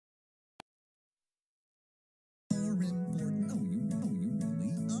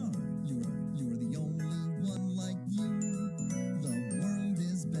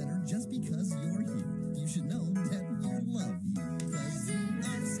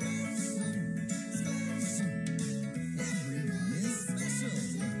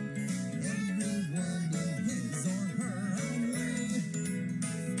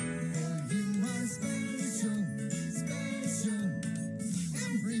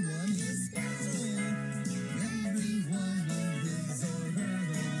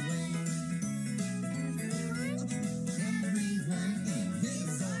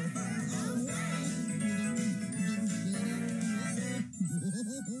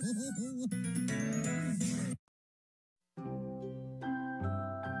Beanu,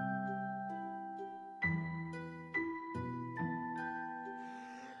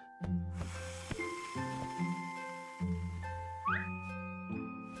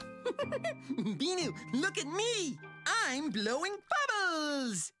 look at me! I'm blowing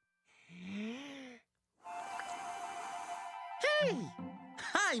bubbles! Hey!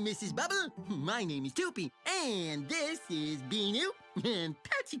 Hi, Mrs. Bubble. My name is Toopy, and this is Beanu and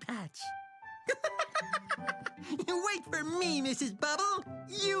Patchy Patch. Wait for me, Mrs. Bubble.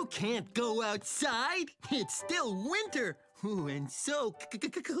 You can't go outside. It's still winter. Ooh, and so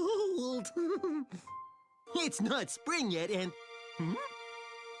cold. It's not spring yet, and...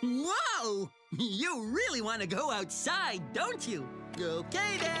 Whoa! You really want to go outside, don't you?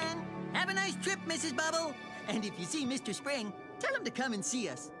 Okay, then. Have a nice trip, Mrs. Bubble. And if you see Mr. Spring, tell him to come and see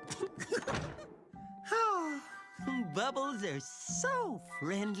us. Oh, bubbles are so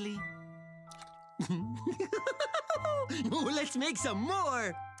friendly. Let's make some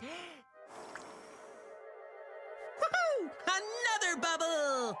more. Woohoo! Another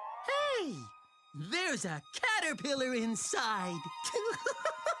bubble! Hey, there's a caterpillar inside.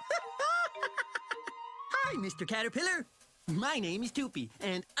 Hi, Mr. Caterpillar. My name is Toopy,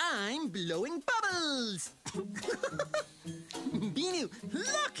 and I'm blowing bubbles. Beanu,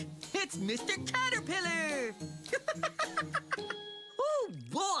 look! It's Mr. Caterpillar! Oh,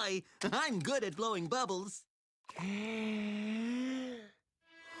 boy! I'm good at blowing bubbles. He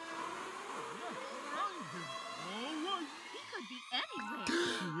could be anywhere.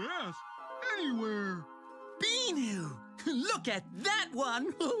 Yes, anywhere. Beanu! Look at that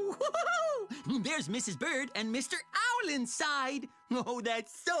one! There's Mrs. Bird and Mr. Owl inside. Oh,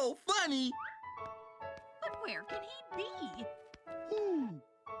 that's so funny. But where can he be? Who?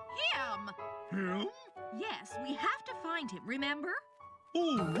 Him! Him? Yes, we have to find him, remember?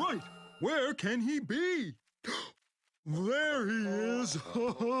 Oh, right. Where can he be? There he is.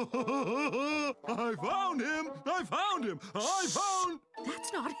 I found him. I found him. I found...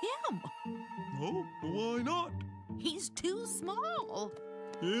 That's not him. Oh, why not? He's too small.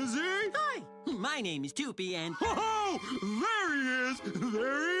 Is he? Hi, my name is Toopy, and... Oh, there he is.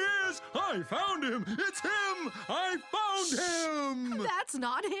 There he is. I found him. It's him. I found him. That's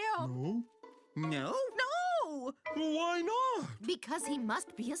not him. No? No? No! Why not? Because he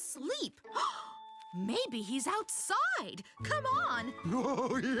must be asleep. Maybe he's outside. Come on.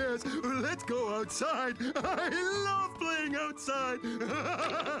 Oh, yes. Let's go outside. I love playing outside.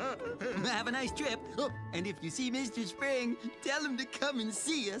 Have a nice trip. Oh, and if you see Mr. Spring, tell him to come and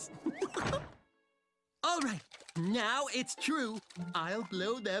see us. All right, now it's true. I'll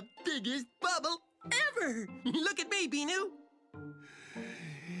blow the biggest bubble ever. Look at me, Beanu.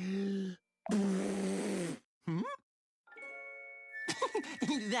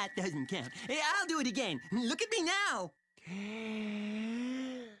 That doesn't count. I'll do it again. Look at me now.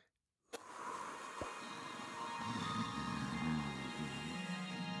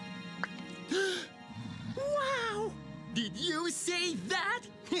 Wow! Did you see that?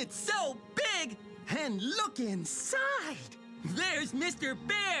 It's so big! And look inside! There's Mr.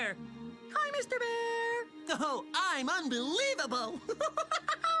 Bear! Hi, Mr. Bear! Oh, I'm unbelievable!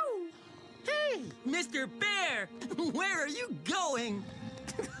 Hey, Mr. Bear! Where are you going?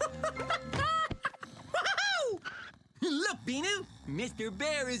 Look, Beanu! Mr.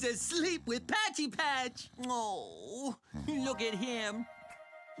 Bear is asleep with Patchy Patch! Oh, look at him!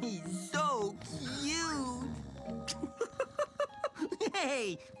 He's so cute!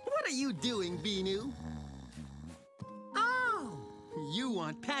 Hey, what are you doing, Beanu? Oh, you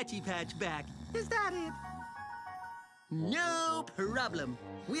want Patchy Patch back, is that it? No problem.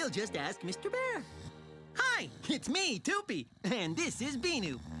 We'll just ask Mr. Bear. Hi, it's me, Toopy, and this is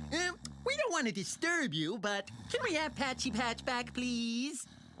Beanu. We don't want to disturb you, but can we have Patchy Patch back, please?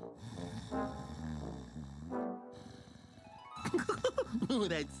 Oh,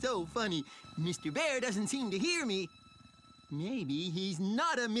 that's so funny. Mr. Bear doesn't seem to hear me. Maybe he's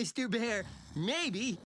not a Mr. Bear. Maybe